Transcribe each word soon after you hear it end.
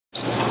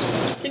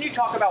Can you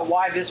talk about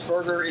why this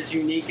burger is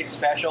unique and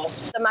special?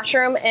 The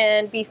mushroom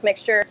and beef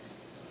mixture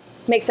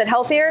makes it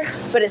healthier,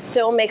 but it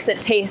still makes it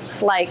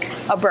taste like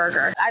a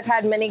burger. I've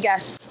had many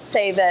guests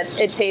say that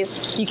it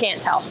tastes, you can't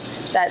tell,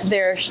 that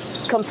they're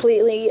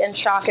completely in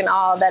shock and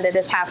awe that it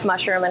is half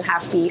mushroom and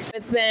half beef.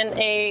 It's been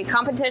a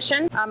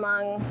competition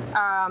among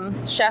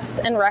chefs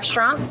and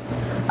restaurants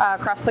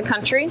across the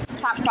country.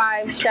 Top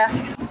 5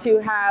 chefs to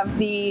have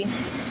the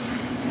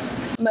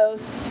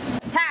most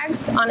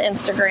tags on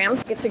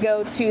Instagram get to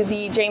go to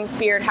the James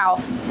Beard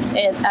House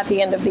at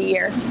the end of the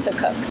year to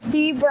cook.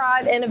 He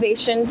brought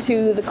innovation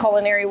to the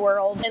culinary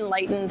world,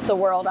 enlightened the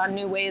world on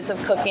new ways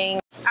of cooking.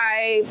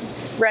 I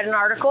read an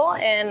article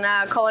in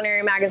a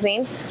culinary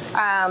magazine,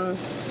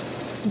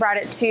 brought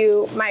it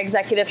to my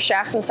executive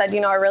chef and said,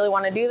 I really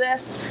want to do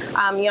this.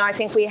 I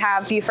think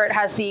Beaufort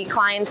has the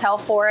clientele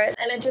for it.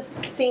 And it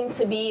just seemed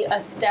to be a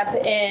step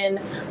in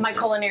my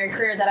culinary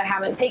career that I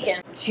haven't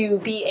taken, to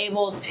be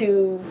able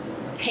to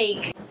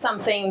take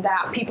something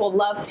that people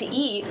love to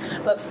eat,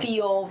 but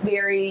feel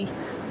very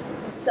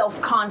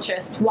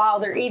self-conscious while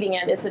they're eating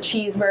it. It's a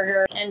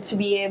cheeseburger, and to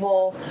be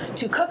able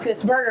to cook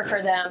this burger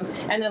for them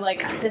and they're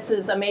like, this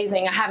is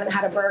amazing, I haven't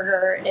had a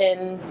burger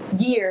in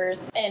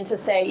years, and to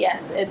say,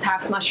 yes, it's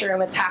half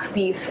mushroom, it's half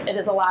beef, it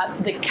is a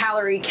lot. The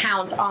calorie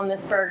count on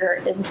this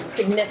burger is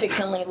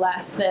significantly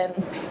less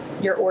than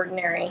your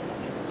ordinary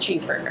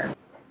cheeseburger.